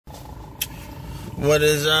What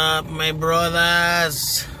is up, my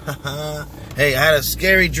brothers? Hey, I had a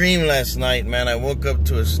scary dream last night, man. I woke up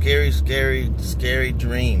to a scary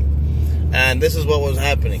dream. And this is what was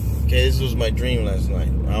happening. Okay, this was my dream last night.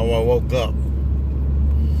 I woke up.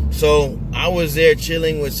 So, I was there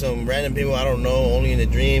chilling with some random people, I don't know, only in the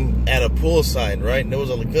dream, at a poolside, right? There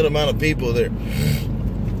was a good amount of people there.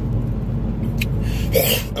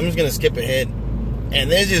 I'm just gonna skip ahead.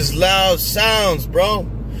 And there's just loud sounds, bro.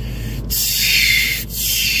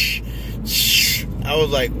 I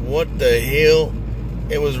was like, what the hell?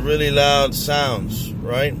 It was really loud sounds,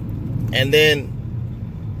 right? And then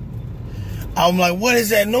I'm like, what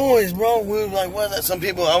is that noise, bro? We were like, what is that? Some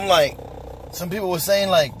people were saying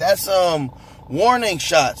like, that's warning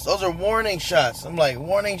shots. Those are warning shots. I'm like,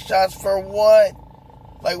 warning shots for what?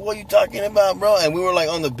 Like, what are you talking about, bro? And we were like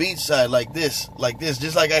on the beach side, like this,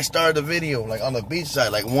 just like I started the video, like on the beach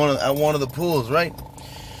side, like at one of the pools, right?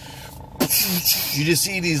 You just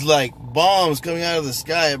see these like bombs coming out of the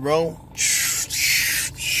sky, bro.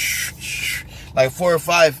 Like 4 or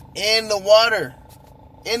 5 in the water.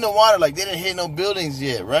 Like they didn't hit no buildings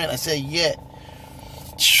yet, right? I said yet.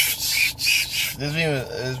 This dream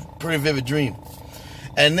is a pretty vivid dream.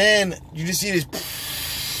 And then you just see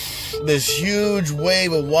this huge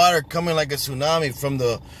wave of water coming like a tsunami from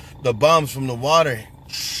the bombs from the water.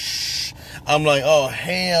 I'm like, oh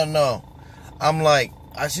hell no. I'm like,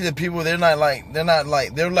 I see the people, they're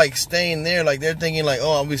like staying there, like they're thinking like,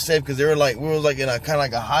 oh, I'll be safe, because we were like in a kind of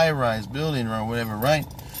like a high-rise building or whatever, right?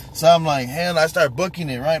 So I'm like, hell, I start booking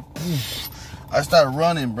it, right? I start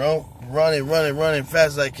running, bro, running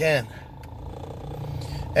fast as I can,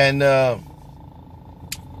 and I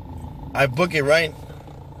book it, right?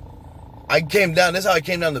 I came down. That's how I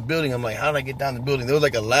came down the building. I'm like, how did I get down the building? There was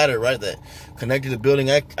like a ladder, right, that connected the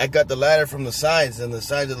building. I got the ladder from the sides, and the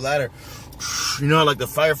sides of the ladder, you know how like the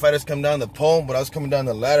firefighters come down the pole, but I was coming down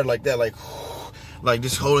the ladder like that, like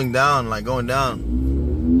just holding down, like going down.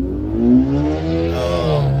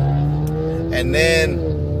 And then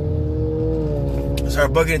I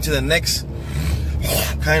started booking into the next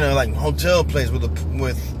kind of like hotel place with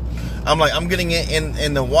I'm like, I'm getting it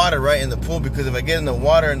in the water, right, in the pool, because if I get in the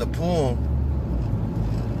water in the pool,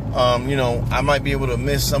 you know, I might be able to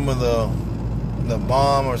miss some of the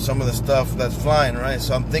bomb or some of the stuff that's flying, right?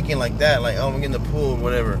 So I'm thinking like that, like, oh, I'm in the pool or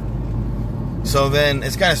whatever. So then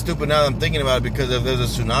it's kind of stupid now that I'm thinking about it, because if there's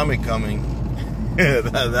a tsunami coming,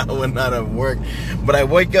 that would not have worked. But I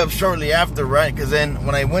wake up shortly after, right? Because then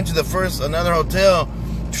when I went to another hotel,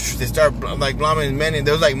 they start like bombing many.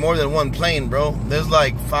 There was like more than one plane, bro. There's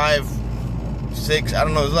like 5, 6, I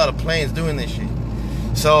don't know. There's a lot of planes doing this shit.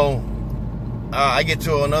 So I get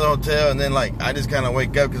to another hotel, and then like I just kind of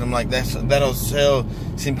wake up, because I'm like, that hotel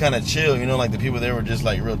seemed kind of chill, you know, like the people there were just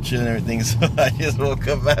like real chill and everything. So I just woke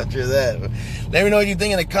up after that. Let me know what you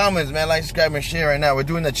think in the comments, man. Like, subscribe, and share right now. We're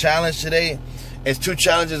doing the challenge today. It's 2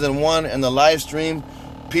 challenges in one, and the live stream.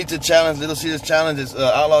 Pizza challenge, Little Caesars challenge, it's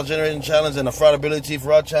Outlaw Generation challenge, and a Fraudability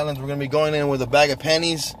for All challenge. We're gonna be going in with a bag of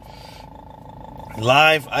pennies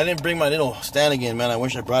live. I didn't bring my little stand again, man. I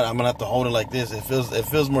wish I brought it. I'm gonna have to hold it like this. It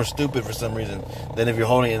feels more stupid for some reason than if you're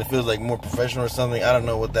holding it. It feels like more professional or something. I don't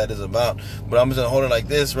know what that is about, but I'm just gonna hold it like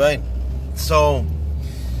this, right? So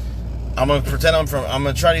I'm gonna pretend I'm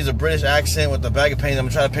gonna try to use a British accent with the bag of pennies. I'm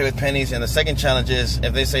gonna try to pay with pennies. And the second challenge is,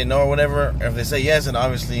 if they say no or whatever, or if they say yes, then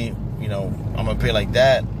obviously, you know, I'm gonna pay like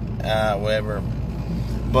that, whatever.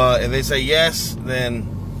 But if they say yes, then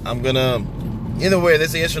I'm gonna, either way, if they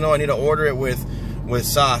say yes or no, I need to order it with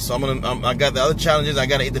sauce. So I got the other challenges. I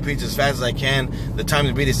gotta eat the pizza as fast as I can. The time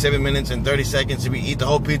to beat is 7 minutes and 30 seconds to eat the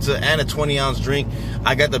whole pizza and a 20-ounce drink.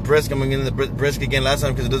 I got the brisk. I'm gonna get the brisk again last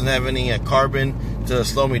time, because it doesn't have any carbon to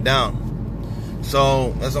slow me down.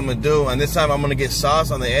 So that's what I'm gonna do. And this time I'm gonna get sauce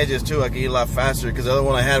on the edges too. I can eat a lot faster, because the other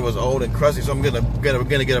one I had was old and crusty. So I'm gonna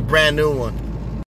get a brand new one.